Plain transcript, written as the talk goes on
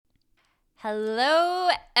Hello,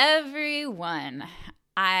 everyone.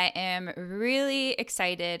 I am really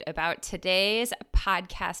excited about today's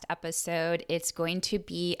podcast episode. It's going to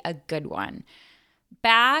be a good one.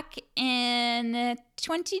 Back in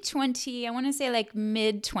 2020, I want to say like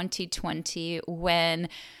mid 2020, when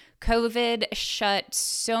COVID shut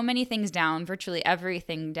so many things down, virtually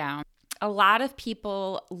everything down, a lot of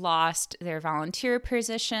people lost their volunteer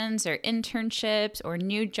positions or internships or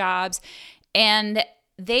new jobs, and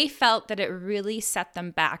they felt that it really set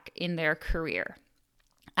them back in their career.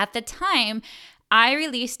 At the time, I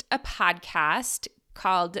released a podcast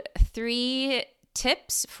called 3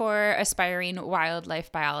 Tips for Aspiring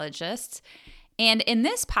Wildlife Biologists. And in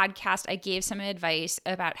this podcast, I gave some advice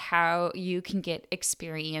about how you can get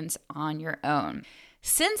experience on your own.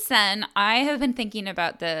 Since then, I have been thinking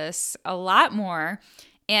about this a lot more.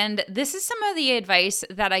 And this is some of the advice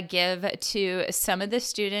that I give to some of the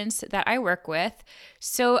students that I work with.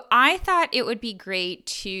 So I thought it would be great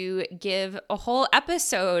to give a whole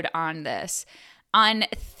episode on this, on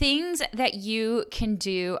things that you can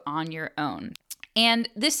do on your own. And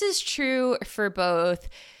this is true for both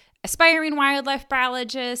aspiring wildlife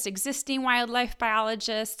biologists, existing wildlife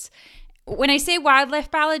biologists. When I say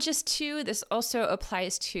wildlife biologist too, this also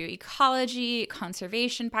applies to ecology,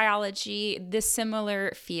 conservation biology, the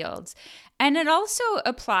similar fields. And it also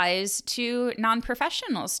applies to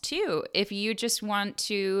non-professionals too. If you just want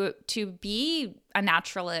to be a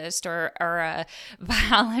naturalist or a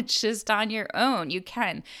biologist on your own, you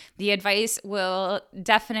can. The advice will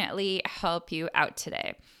definitely help you out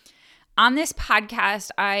today. On this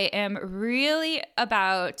podcast, I am really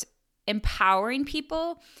about empowering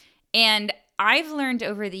people. And I've learned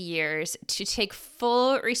over the years to take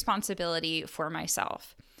full responsibility for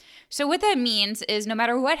myself. So what that means is no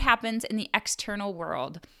matter what happens in the external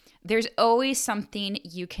world, there's always something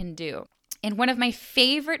you can do. And one of my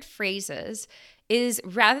favorite phrases is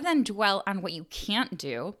rather than dwell on what you can't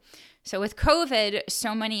do. So with COVID,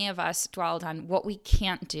 so many of us dwelled on what we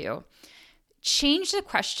can't do. Change the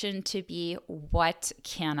question to be, what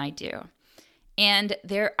can I do? And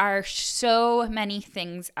there are so many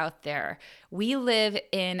things out there. We live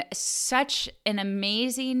in such an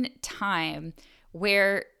amazing time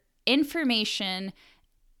where information,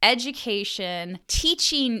 education,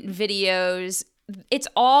 teaching videos, it's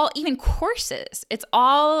all, even courses, it's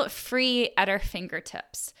all free at our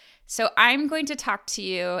fingertips. So I'm going to talk to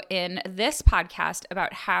you in this podcast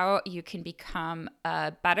about how you can become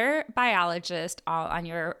a better biologist all on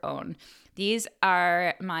your own. These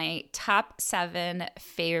are my top 7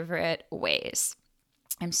 favorite ways.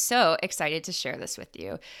 I'm so excited to share this with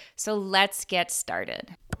you. So let's get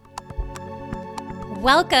started.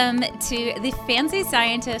 Welcome to the Fancy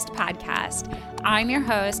Scientist podcast. I'm your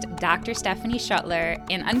host, Dr. Stephanie Schuttler,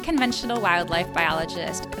 an unconventional wildlife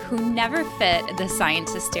biologist who never fit the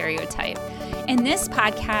scientist stereotype. In this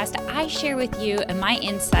podcast, I share with you my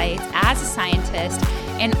insights as a scientist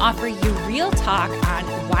and offer you real talk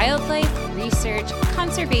on wildlife, research,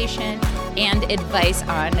 conservation, and advice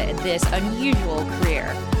on this unusual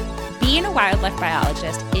career. Being a wildlife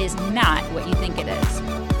biologist is not what you think it is.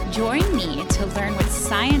 Join me to learn what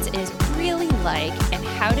science is really like and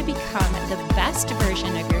how to become the best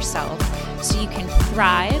version of yourself so you can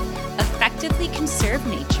thrive, effectively conserve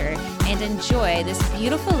nature, and enjoy this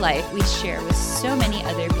beautiful life we share with so many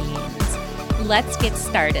other beings. Let's get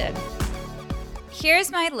started.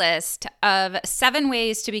 Here's my list of 7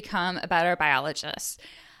 ways to become a better biologist.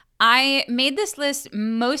 I made this list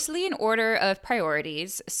mostly in order of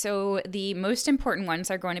priorities, so the most important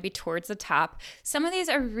ones are going to be towards the top. Some of these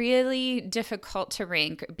are really difficult to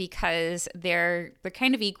rank because they're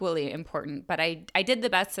kind of equally important, but I did the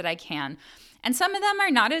best that I can. And some of them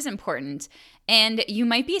are not as important, and you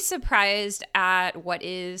might be surprised at what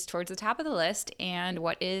is towards the top of the list and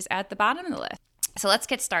what is at the bottom of the list. So let's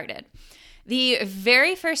get started. The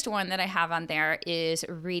very first one that I have on there is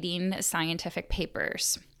reading scientific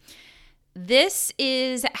papers. This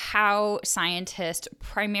is how scientists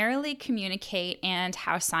primarily communicate and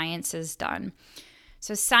how science is done.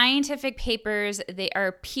 So scientific papers, they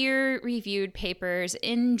are peer-reviewed papers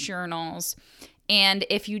in journals. And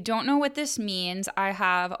if you don't know what this means, I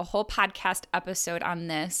have a whole podcast episode on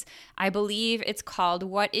this. I believe it's called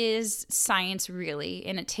What is Science Really?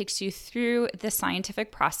 And it takes you through the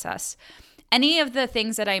scientific process. Any of the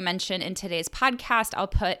things that I mentioned in today's podcast, I'll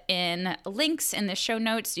put in links in the show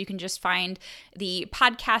notes. You can just find the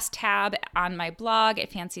podcast tab on my blog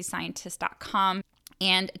at fancyscientist.com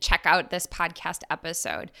and check out this podcast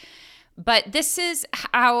episode. But this is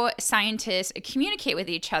how scientists communicate with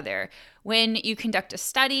each other. When you conduct a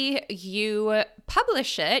study, you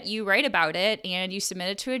publish it, you write about it, and you submit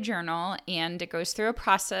it to a journal, and it goes through a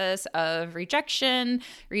process of rejection,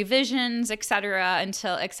 revisions, etc.,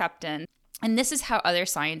 until acceptance. And this is how other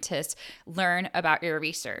scientists learn about your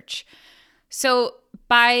research. So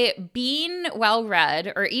by being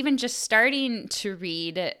well-read, or even just starting to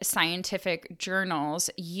read scientific journals,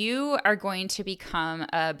 you are going to become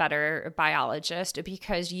a better biologist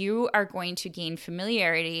because you are going to gain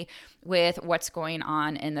familiarity with what's going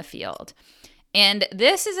on in the field. And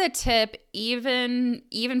this is a tip even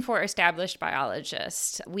for established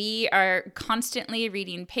biologists. We are constantly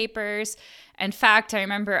reading papers. In fact, I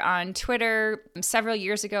remember on Twitter several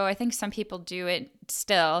years ago, I think some people do it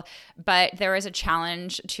still, but there was a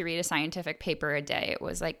challenge to read a scientific paper a day. It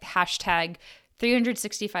was like hashtag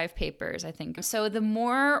 365 papers, I think. So the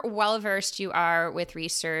more well-versed you are with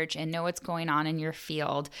research and know what's going on in your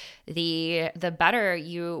field, the better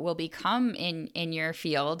you will become in your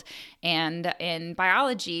field and in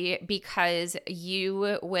biology, because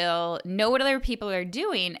you will know what other people are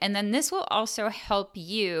doing. And then this will also help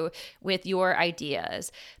you with your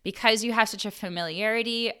ideas. Because you have such a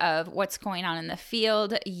familiarity of what's going on in the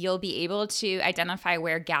field, you'll be able to identify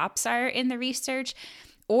where gaps are in the research,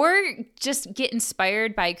 or just get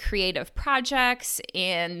inspired by creative projects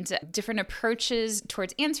and different approaches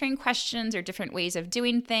towards answering questions or different ways of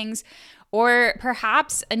doing things. Or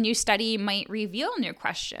perhaps a new study might reveal new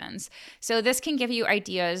questions. So this can give you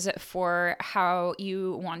ideas for how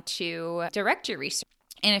you want to direct your research.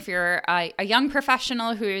 And if you're a young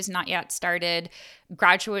professional who has not yet started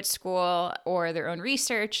graduate school or their own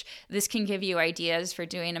research, this can give you ideas for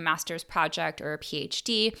doing a master's project or a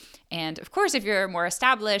PhD. And of course, if you're more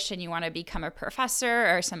established and you want to become a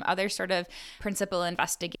professor or some other sort of principal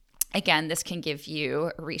investigator, again, this can give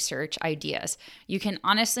you research ideas. You can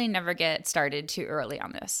honestly never get started too early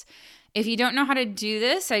on this. If you don't know how to do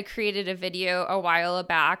this, I created a video a while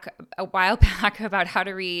back about how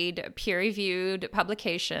to read peer-reviewed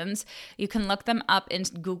publications. You can look them up in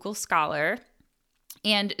Google Scholar.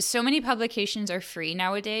 And so many publications are free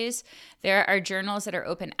nowadays. There are journals that are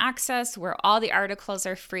open access where all the articles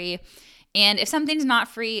are free. And if something's not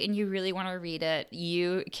free and you really want to read it,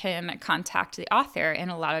 you can contact the author.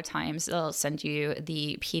 And a lot of times they'll send you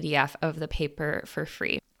the PDF of the paper for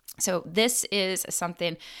free. So this is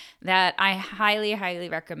something that I highly, highly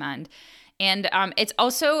recommend. And it's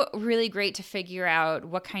also really great to figure out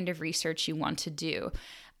what kind of research you want to do.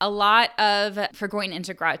 For going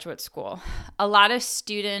into graduate school, a lot of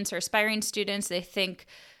students or aspiring students, they think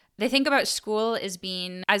about school as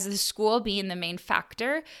the school being the main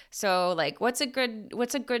factor. So like, what's a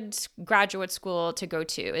good graduate school to go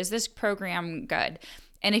to? Is this program good?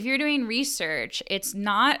 And if you're doing research, it's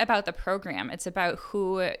not about the program, it's about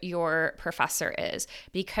who your professor is,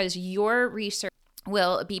 because your research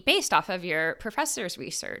will be based off of your professor's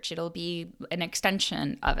research. It'll be an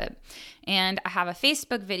extension of it. And I have a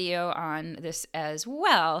Facebook video on this as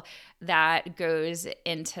well that goes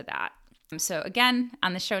into that. So again,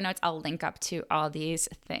 on the show notes, I'll link up to all these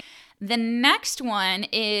things. The next one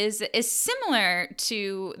is similar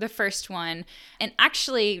to the first one. And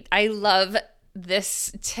actually, I love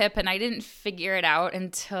this tip, and I didn't figure it out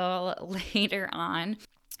until later on.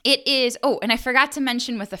 It is, and I forgot to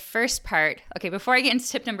mention with the first part, okay, before I get into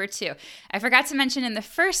tip number 2, I forgot to mention in the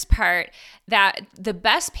first part that the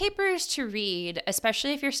best papers to read,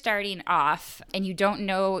 especially if you're starting off and you don't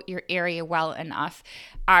know your area well enough,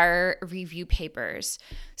 are review papers.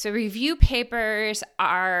 So review papers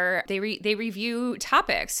they review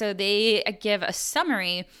topics. So they give a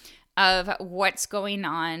summary of what's going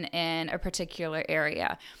on in a particular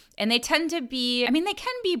area. And they tend to be, they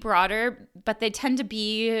can be broader, but they tend to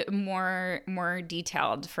be more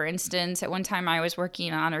detailed. For instance, at one time I was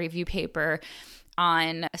working on a review paper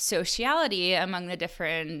on sociality among the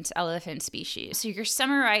different elephant species. So you're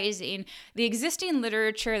summarizing the existing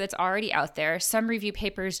literature that's already out there. Some review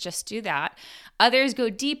papers just do that. Others go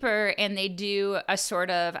deeper and they do a sort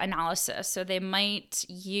of analysis. So they might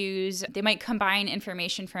combine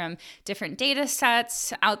information from different data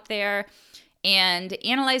sets out there and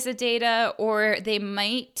analyze the data, or they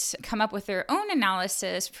might come up with their own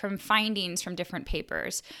analysis from findings from different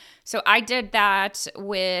papers. So I did that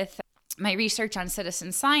with my research on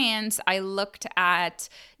citizen science. I looked at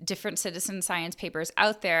different citizen science papers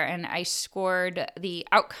out there and I scored the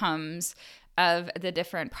outcomes of the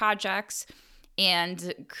different projects.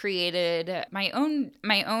 and created my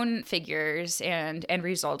own figures and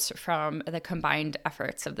results from the combined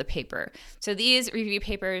efforts of the paper. So these review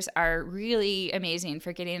papers are really amazing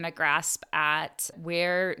for getting a grasp at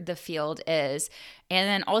where the field is, and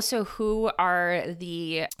then also who are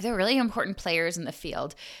the really important players in the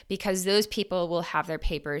field, because those people will have their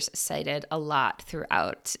papers cited a lot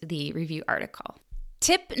throughout the review article.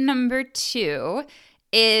 Tip number 2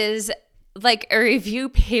 is like a review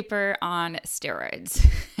paper on steroids.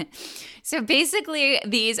 So basically,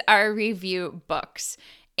 these are review books.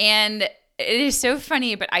 And it is so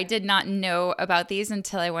funny, but I did not know about these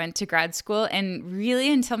until I went to grad school and really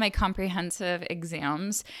until my comprehensive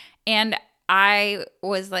exams. And I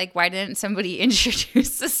was like, why didn't somebody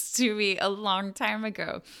introduce this to me a long time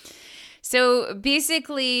ago? So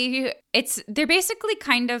basically, they're basically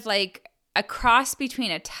kind of like a cross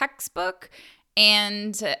between a textbook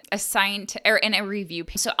and a review.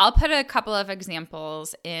 So I'll put a couple of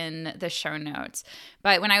examples in the show notes.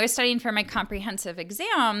 But when I was studying for my comprehensive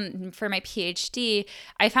exam for my PhD,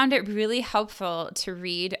 I found it really helpful to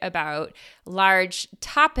read about large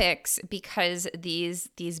topics, because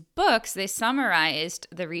these books, they summarized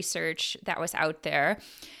the research that was out there,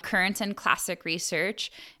 current and classic research,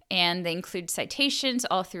 and they include citations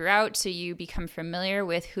all throughout, so you become familiar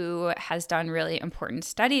with who has done really important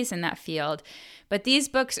studies in that field. But these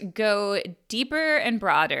books go deeper and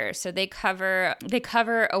broader, so they cover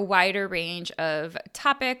a wider range of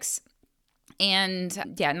topics, and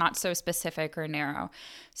not so specific or narrow.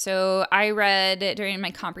 So I read, during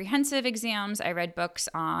my comprehensive exams, I read books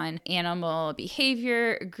on animal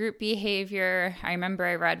behavior, group behavior. I remember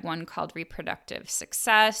I read one called Reproductive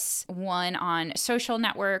Success, one on social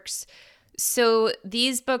networks. So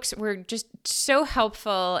these books were just so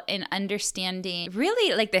helpful in understanding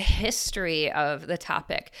really like the history of the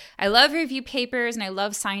topic. I love review papers and I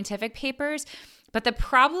love scientific papers, but the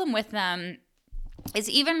problem with them is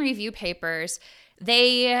even review papers,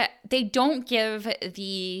 they don't give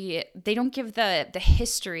the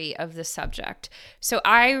history of the subject. So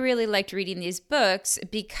I really liked reading these books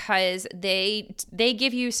because they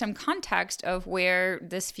give you some context of where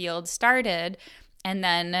this field started, and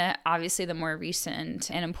then obviously the more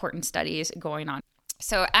recent and important studies going on.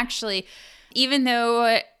 So actually, even though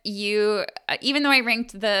I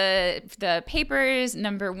ranked the papers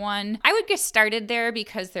number 1, I would get started there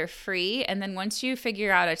because they're free. And then once you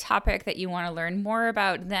figure out a topic that you want to learn more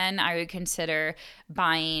about, then I would consider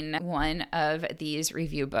buying one of these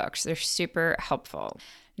review books. They're super helpful.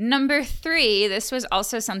 Number 3, this was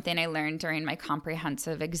also something I learned during my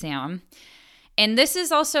comprehensive exam. And this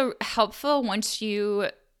is also helpful once you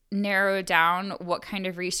narrow down what kind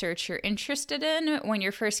of research you're interested in. When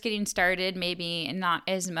you're first getting started, maybe not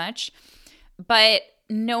as much, but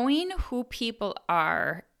knowing who people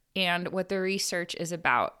are and what the research is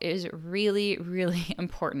about is really, really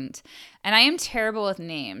important. And I am terrible with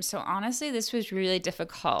names, so honestly, this was really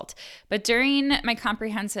difficult. But during my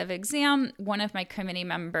comprehensive exam, one of my committee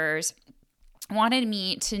members wanted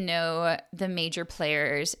me to know the major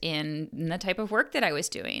players in the type of work that I was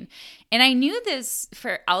doing. And I knew this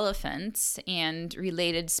for elephants and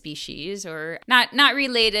related species, or not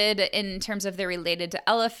related in terms of they're related to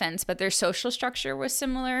elephants, but their social structure was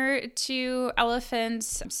similar to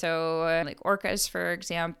elephants. So like orcas, for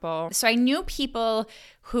example. So I knew people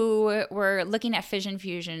who were looking at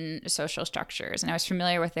fission-fusion social structures, and I was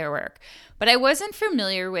familiar with their work. But I wasn't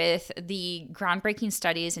familiar with the groundbreaking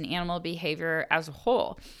studies in animal behavior as a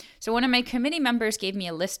whole. So one of my committee members gave me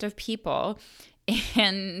a list of people,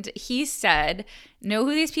 and he said, know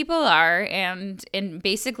who these people are and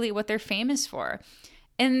basically what they're famous for.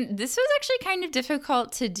 And this was actually kind of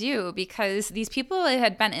difficult to do because these people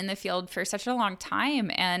had been in the field for such a long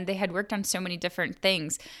time and they had worked on so many different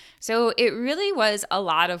things. So it really was a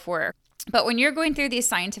lot of work. But when you're going through these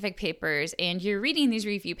scientific papers and you're reading these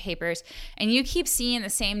review papers and you keep seeing the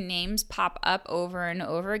same names pop up over and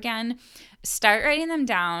over again, start writing them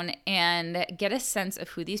down and get a sense of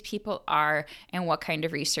who these people are and what kind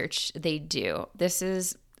of research they do. This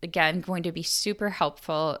is, again, going to be super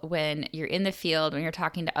helpful when you're in the field, when you're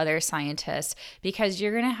talking to other scientists, because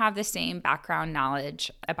you're going to have the same background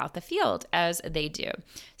knowledge about the field as they do.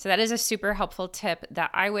 So that is a super helpful tip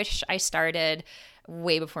that I wish I started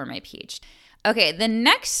way before my PhD. Okay, the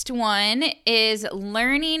next one is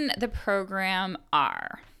learning the program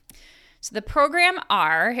R. So the program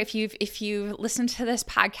R, if you've listened to this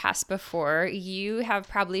podcast before, you have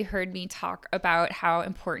probably heard me talk about how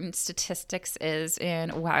important statistics is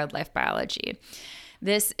in wildlife biology.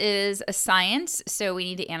 This is a science, so we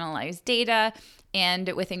need to analyze data. And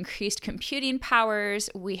with increased computing powers,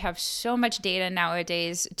 we have so much data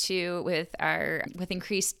nowadays too with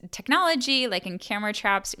increased technology, like in camera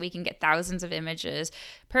traps, we can get thousands of images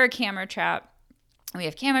per camera trap. We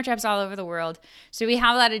have camera traps all over the world. So we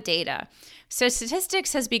have a lot of data. So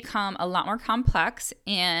statistics has become a lot more complex,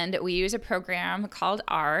 and we use a program called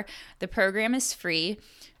R. The program is free.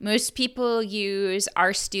 Most people use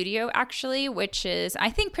RStudio, actually, which is, I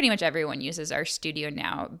think pretty much everyone uses RStudio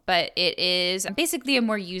now, but it is basically a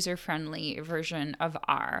more user-friendly version of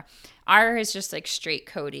R. R is just like straight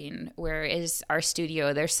coding, whereas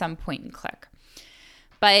RStudio, there's some point and click.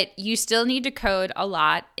 But you still need to code a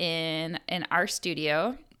lot in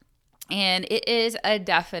RStudio, and it is a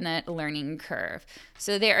definite learning curve.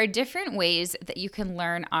 So there are different ways that you can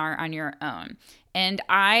learn R on your own. And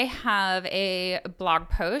I have a blog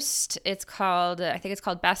post. I think it's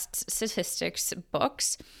called Best Statistics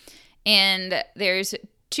Books. And there's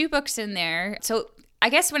 2 books in there. So I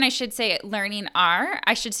guess when I should say learning R,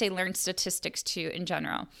 I should say learn statistics too in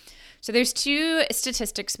general. So there's 2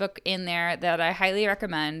 statistics book in there that I highly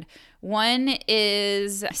recommend. One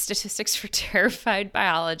is Statistics for Terrified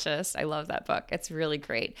Biologists. I love that book. It's really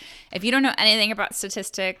great. If you don't know anything about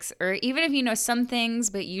statistics, or even if you know some things,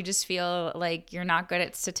 but you just feel like you're not good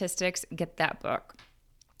at statistics, get that book.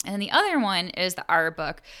 And the other one is the R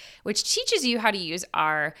book, which teaches you how to use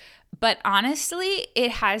R. But honestly, it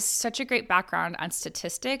has such a great background on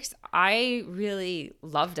statistics. I really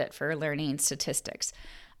loved it for learning statistics.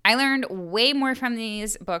 I learned way more from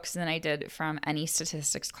these books than I did from any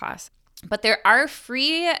statistics class. But there are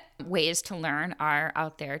free ways to learn R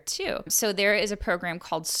out there too. So there is a program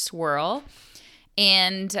called Swirl.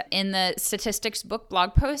 And in the statistics book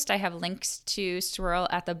blog post, I have links to Swirl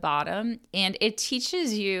at the bottom. And it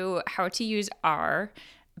teaches you how to use R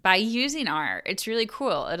by using R. It's really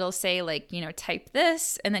cool. It'll say type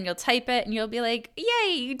this, and then you'll type it and you'll be like,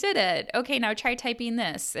 yay, you did it. Okay, now try typing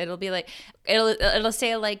this. It'll be like, it'll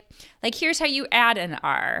say like here's how you add an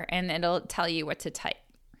R, and it'll tell you what to type.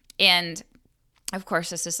 And of course,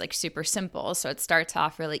 this is like super simple. So it starts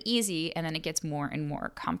off really easy, and then it gets more and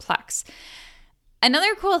more complex.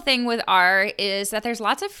 Another cool thing with R is that there's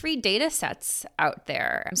lots of free data sets out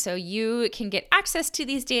there. So you can get access to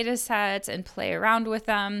these data sets and play around with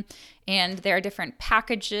them. And there are different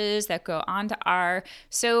packages that go onto R.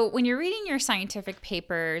 So when you're reading your scientific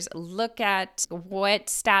papers, look at what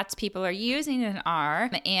stats people are using in R,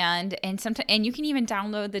 and you can even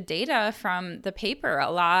download the data from the paper. A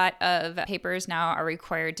lot of papers now are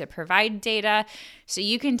required to provide data, so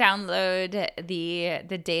you can download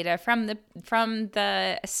the data from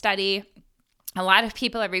the study. A lot of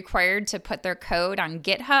people are required to put their code on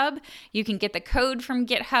GitHub. You can get the code from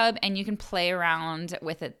GitHub and you can play around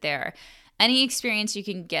with it there. Any experience you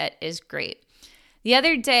can get is great. The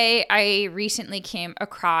other day, I recently came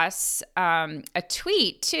across a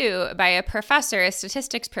tweet too by a professor, a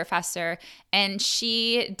statistics professor, and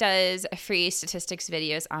she does free statistics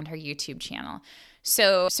videos on her YouTube channel.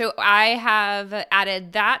 So I have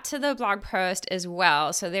added that to the blog post as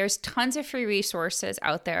well. So there's tons of free resources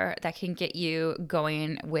out there that can get you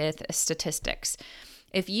going with statistics.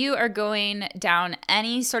 If you are going down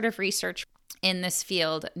any sort of research in this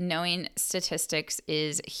field, knowing statistics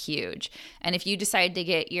is huge. And if you decide to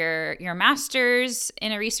get your master's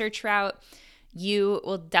in a research route, you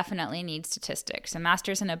will definitely need statistics. A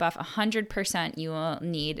master's and above, 100% you will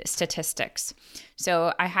need statistics.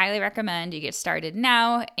 So I highly recommend you get started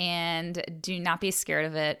now and do not be scared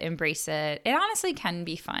of it. Embrace it. It honestly can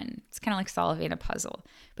be fun. It's kind of like solving a puzzle,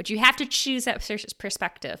 but you have to choose that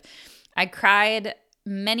perspective. I cried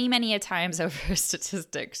many, many a times over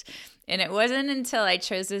statistics. And it wasn't until I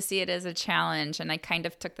chose to see it as a challenge and I kind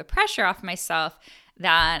of took the pressure off myself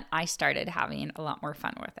that I started having a lot more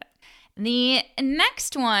fun with it. The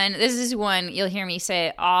next one, this is one you'll hear me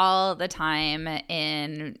say all the time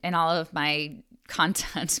in all of my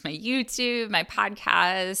content, my YouTube, my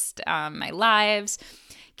podcast, my lives.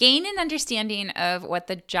 Gain an understanding of what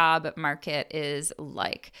the job market is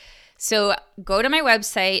like. So go to my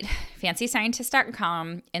website,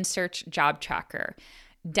 fancyscientist.com, and search Job Tracker.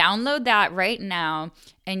 Download that right now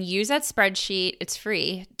and use that spreadsheet. It's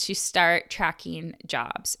free to start tracking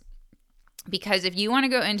jobs. Because if you want to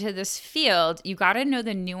go into this field, you got to know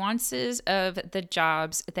the nuances of the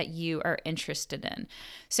jobs that you are interested in.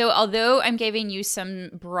 So although I'm giving you some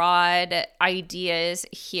broad ideas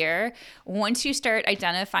here, once you start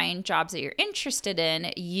identifying jobs that you're interested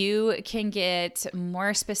in, you can get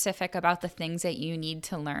more specific about the things that you need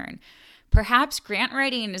to learn. Perhaps grant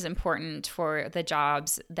writing is important for the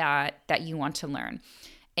jobs that you want to learn.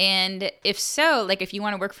 And if so, like if you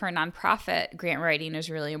want to work for a nonprofit, grant writing is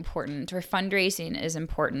really important, or fundraising is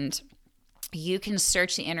important. You can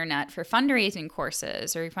search the internet for fundraising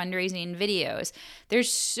courses or fundraising videos.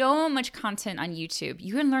 There's so much content on YouTube.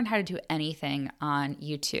 You can learn how to do anything on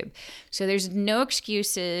YouTube. So there's no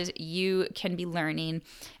excuses. You can be learning,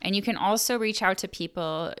 and you can also reach out to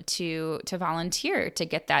people to volunteer to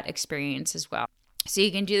get that experience as well. So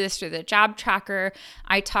you can do this through the job tracker.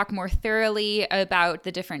 I talk more thoroughly about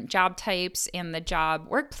the different job types and the job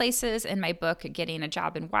workplaces in my book, Getting a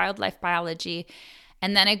Job in Wildlife Biology.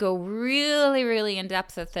 And then I go really, really in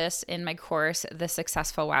depth with this in my course, The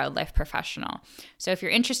Successful Wildlife Professional. So if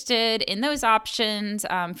you're interested in those options,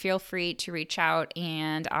 feel free to reach out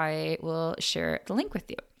and I will share the link with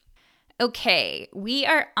you. Okay, we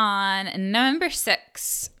are on number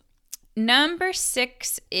 6. Number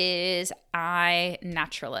 6 is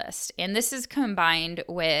iNaturalist. And this is combined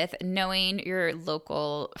with knowing your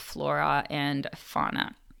local flora and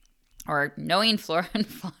fauna. Or knowing flora and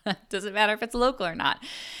fauna. Doesn't matter if it's local or not.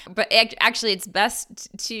 But actually, it's best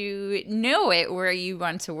to know it where you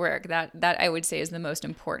want to work. That I would say is the most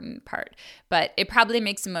important part. But it probably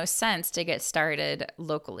makes the most sense to get started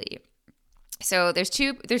locally. So there's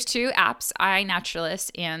two apps,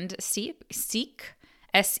 iNaturalist and Seek, SEEK.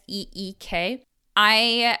 So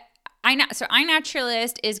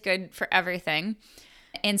iNaturalist is good for everything.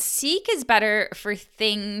 And Seek is better for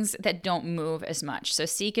things that don't move as much. So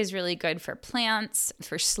Seek is really good for plants,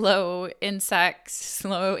 for slow insects,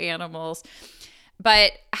 slow animals.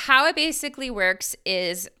 But how it basically works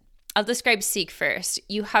is, I'll describe Seek first.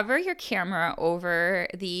 You hover your camera over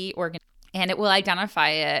the organ and it will identify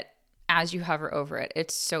it as you hover over it.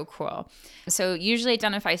 It's so cool. So it usually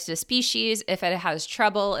identifies the species. If it has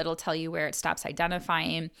trouble, it'll tell you where it stops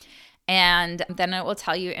identifying. And then it will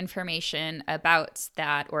tell you information about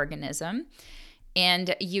that organism.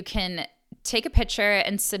 And you can take a picture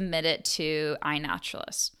and submit it to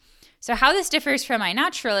iNaturalist. So how this differs from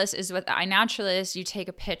iNaturalist is with iNaturalist, you take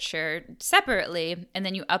a picture separately and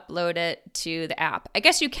then you upload it to the app. I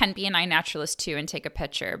guess you can be an iNaturalist too and take a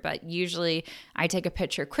picture, but usually I take a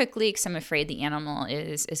picture quickly because I'm afraid the animal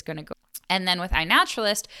is going to go. And then with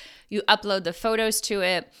iNaturalist, you upload the photos to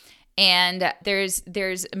it. And there's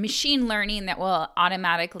machine learning that will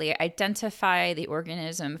automatically identify the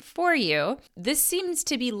organism for you. This seems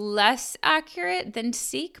to be less accurate than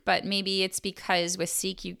Seek, but maybe it's because with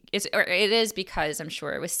Seek it is because I'm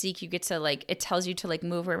sure with Seek you get to it tells you to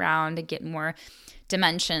move around and get more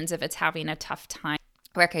dimensions if it's having a tough time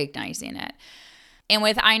recognizing it. And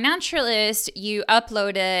with iNaturalist, you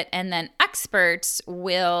upload it and then experts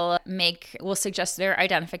will suggest their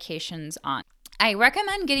identifications on. I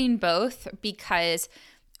recommend getting both because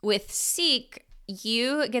with Seek,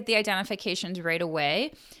 you get the identifications right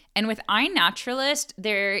away. And with iNaturalist,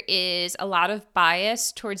 there is a lot of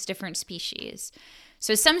bias towards different species.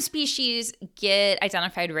 So some species get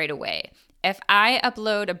identified right away. If I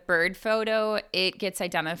upload a bird photo, it gets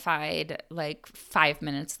identified 5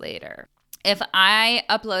 minutes later. If I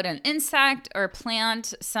upload an insect or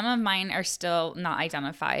plant, some of mine are still not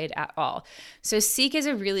identified at all. So Seek is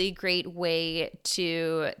a really great way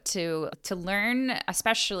to learn,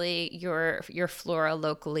 especially your flora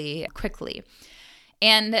locally quickly.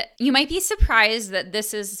 And you might be surprised that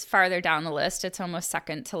this is farther down the list. It's almost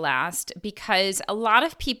second to last because a lot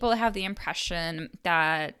of people have the impression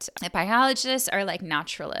that biologists are like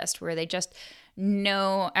naturalists, where they just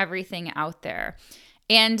know everything out there.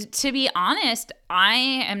 And to be honest, I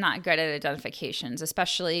am not good at identifications,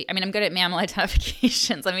 I'm good at mammal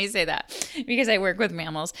identifications, let me say that, because I work with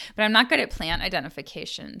mammals, but I'm not good at plant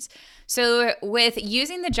identifications. So with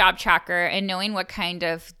using the job tracker and knowing what kind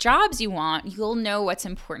of jobs you want, you'll know what's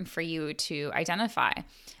important for you to identify.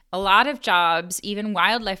 A lot of jobs, even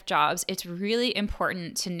wildlife jobs, it's really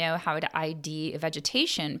important to know how to ID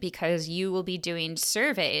vegetation because you will be doing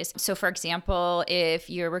surveys. So for example, if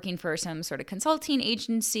you're working for some sort of consulting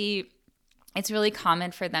agency, it's really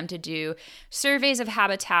common for them to do surveys of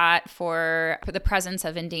habitat for the presence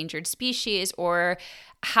of endangered species or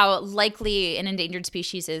how likely an endangered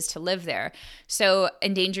species is to live there. So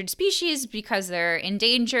endangered species, because they're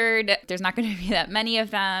endangered, there's not going to be that many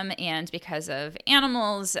of them. And because of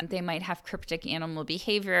animals, they might have cryptic animal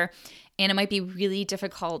behavior. and it might be really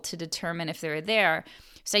difficult to determine if they're there.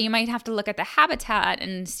 So you might have to look at the habitat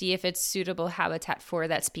and see if it's suitable habitat for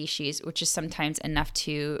that species, which is sometimes enough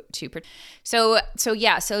to so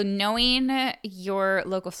knowing your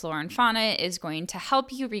local flora and fauna is going to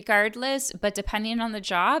help you regardless, but depending on the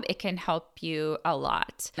job, it can help you a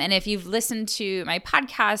lot. And if you've listened to my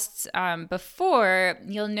podcasts before,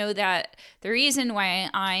 you'll know that the reason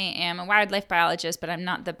why I am a wildlife biologist, but I'm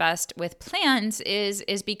not the best with plants is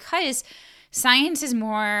because science is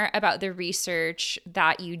more about the research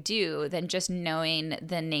that you do than just knowing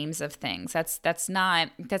the names of things. That's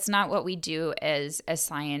not what we do as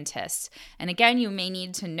scientists. And again, you may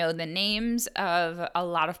need to know the names of a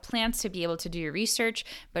lot of plants to be able to do your research,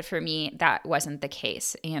 but for me, that wasn't the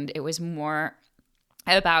case. And it was more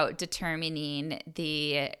about determining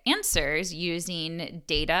the answers using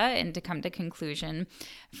data and to come to conclusion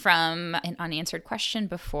from an unanswered question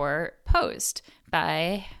before posed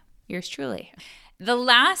by yours truly. The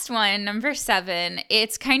last one, number 7,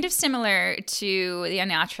 it's kind of similar to the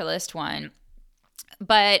Unnaturalist one,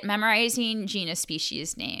 but memorizing genus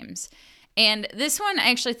species names. And this one I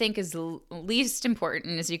actually think is least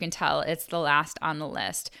important. As you can tell, it's the last on the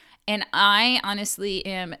list. And I honestly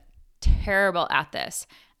am terrible at this.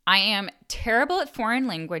 I am terrible at foreign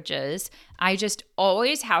languages. I just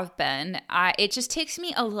always have been. It just takes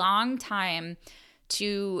me a long time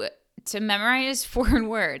to memorize foreign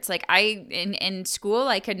words. Like in school,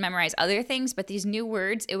 I could memorize other things, but these new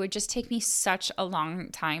words, it would just take me such a long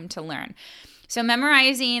time to learn. So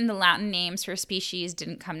memorizing the Latin names for species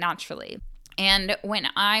didn't come naturally. And when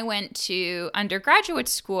I went to undergraduate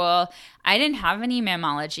school, I didn't have any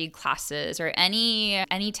mammalogy classes or any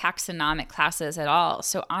taxonomic classes at all.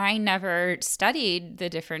 So I never studied the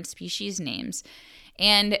different species names.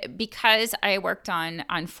 And because I worked on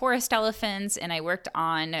forest elephants and I worked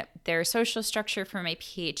on their social structure for my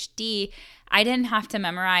PhD, I didn't have to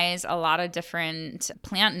memorize a lot of different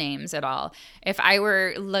plant names at all. If I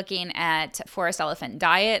were looking at forest elephant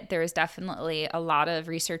diet, there's definitely a lot of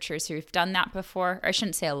researchers who've done that before. Or I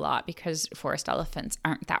shouldn't say a lot because forest elephants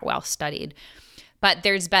aren't that well studied. But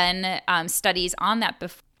there's been studies on that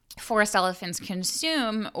before. Forest elephants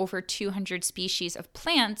consume over 200 species of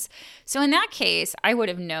plants. So in that case, I would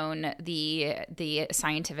have known the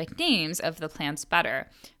scientific names of the plants better.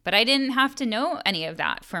 But I didn't have to know any of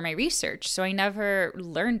that for my research, so I never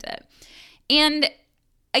learned it. And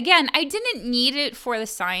again, I didn't need it for the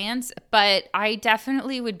science, but I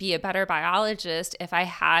definitely would be a better biologist if I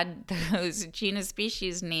had those genus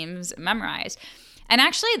species names memorized. And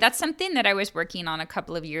actually, that's something that I was working on a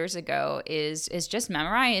couple of years ago is just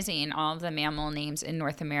memorizing all of the mammal names in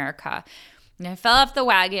North America. And I fell off the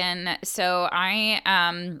wagon, so I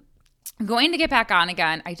am going to get back on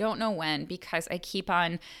again. I don't know when because I keep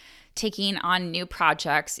on taking on new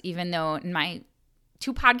projects, even though in my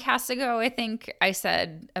 2 podcasts ago, I think I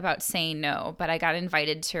said about saying no, but I got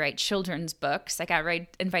invited to write children's books. I got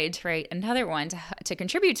invited to write another one, to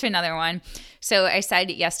contribute to another one. So I said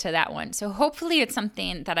yes to that one. So hopefully it's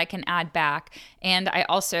something that I can add back. And I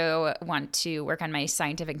also want to work on my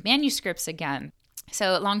scientific manuscripts again.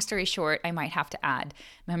 So long story short, I might have to add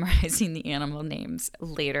memorizing the animal names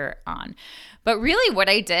later on. But really what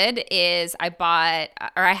I did is I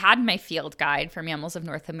had my field guide for mammals of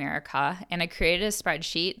North America, and I created a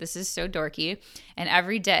spreadsheet. This is so dorky. And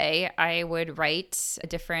every day I would write a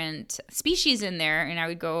different species in there, and I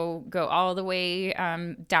would go all the way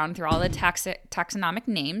down through all the taxonomic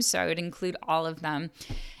names. So I would include all of them.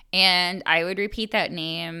 And I would repeat that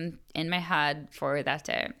name in my head for that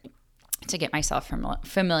day to get myself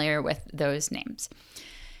familiar with those names.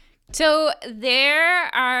 So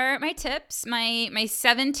there are my tips, my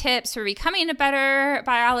 7 tips for becoming a better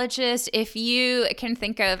biologist. If you can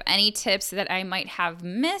think of any tips that I might have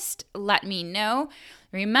missed, let me know.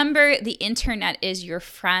 Remember, the internet is your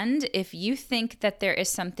friend. If you think that there is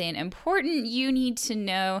something important you need to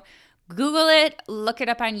know, Google it, look it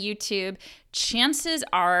up on YouTube. Chances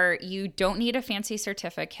are you don't need a fancy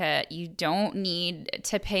certificate. You don't need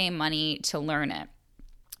to pay money to learn it.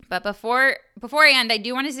 But before I end, I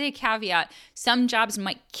do want to say a caveat. Some jobs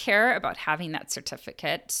might care about having that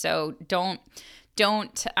certificate. So don't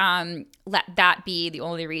let that be the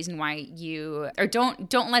only reason why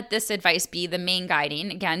don't let this advice be the main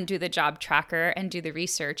guiding. Again, do the job tracker and do the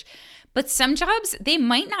research. But some jobs, they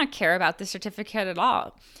might not care about the certificate at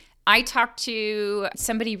all. I talked to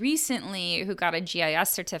somebody recently who got a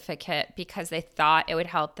GIS certificate because they thought it would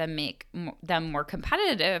help them make them more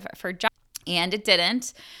competitive for jobs, and it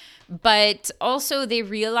didn't. But also they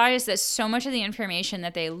realized that so much of the information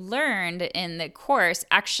that they learned in the course,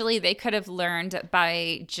 actually they could have learned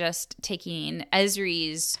by just taking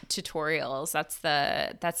Esri's tutorials. That's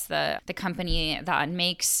the company that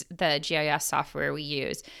makes the GIS software we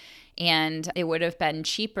use. And it would have been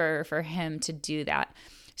cheaper for him to do that.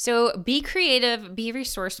 So be creative, be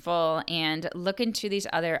resourceful, and look into these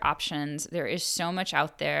other options. There is so much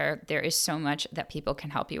out there. There is so much that people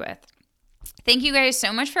can help you with. Thank you guys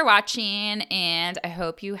so much for watching, and I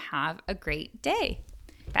hope you have a great day.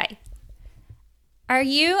 Bye. Are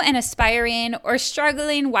you an aspiring or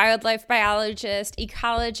struggling wildlife biologist,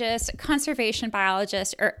 ecologist, conservation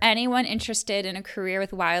biologist, or anyone interested in a career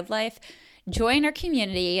with wildlife? Join our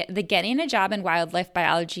community, the Getting a Job in Wildlife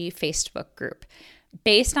Biology Facebook group.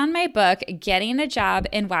 Based on my book, Getting a Job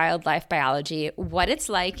in Wildlife Biology, What It's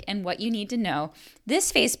Like and What You Need to Know,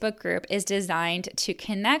 this Facebook group is designed to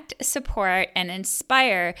connect, support, and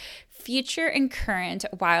inspire future and current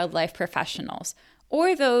wildlife professionals,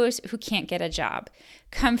 or those who can't get a job.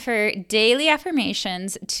 Come for daily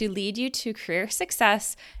affirmations to lead you to career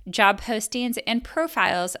success, job postings, and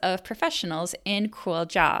profiles of professionals in cool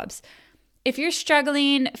jobs. If you're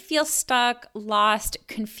struggling, feel stuck, lost,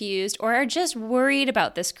 confused, or are just worried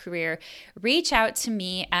about this career, reach out to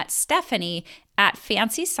me at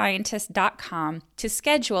stephanie@fancyscientist.com to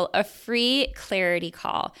schedule a free clarity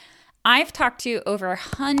call. I've talked to over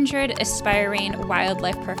 100 aspiring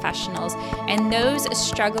wildlife professionals and those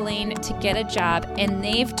struggling to get a job, and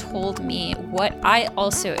they've told me what I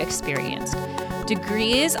also experienced.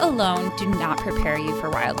 Degrees alone do not prepare you for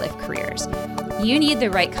wildlife careers. You need the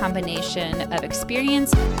right combination of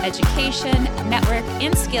experience, education, network,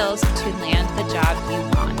 and skills to land the job you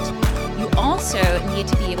want. You also need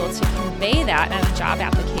to be able to convey that on a job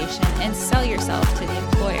application and sell yourself to the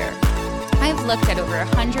employer. I've looked at over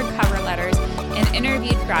 100 cover letters and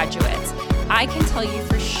interviewed graduates. I can tell you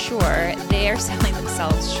for sure they are selling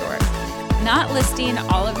themselves short, not listing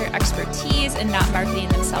all of their expertise and not marketing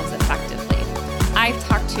themselves effectively. I've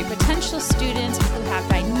talked to potential students who have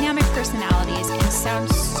dynamic personalities and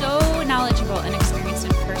sound so knowledgeable and experienced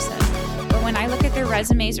in person, but when I look at their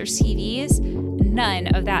resumes or CVs, none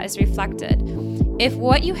of that is reflected. If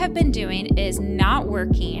what you have been doing is not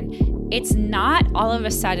working, it's not all of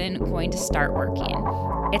a sudden going to start working.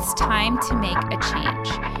 It's time to make a change.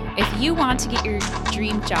 If you want to get your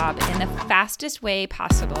dream job in the fastest way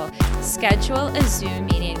possible, schedule a Zoom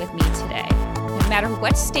meeting with me today. No matter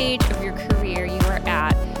what stage of your career you are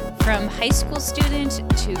at, from high school student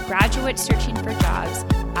to graduate searching for jobs,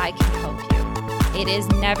 I can help you. It is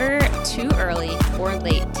never too early or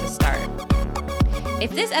late to start.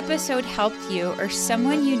 If this episode helped you or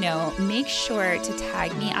someone you know, make sure to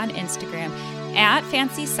tag me on Instagram at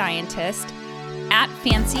 @fancyscientist,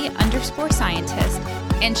 @fancy_scientist,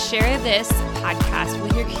 and share this podcast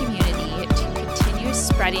with your community to continue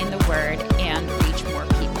spreading the word and reach more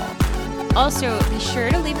people. Also, be sure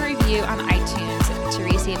to leave a review on iTunes to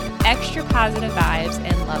receive extra positive vibes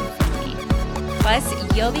and love from me. Plus,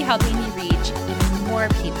 you'll be helping me reach even more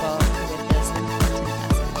people with this important message.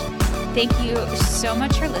 Thank you so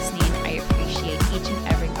much for listening.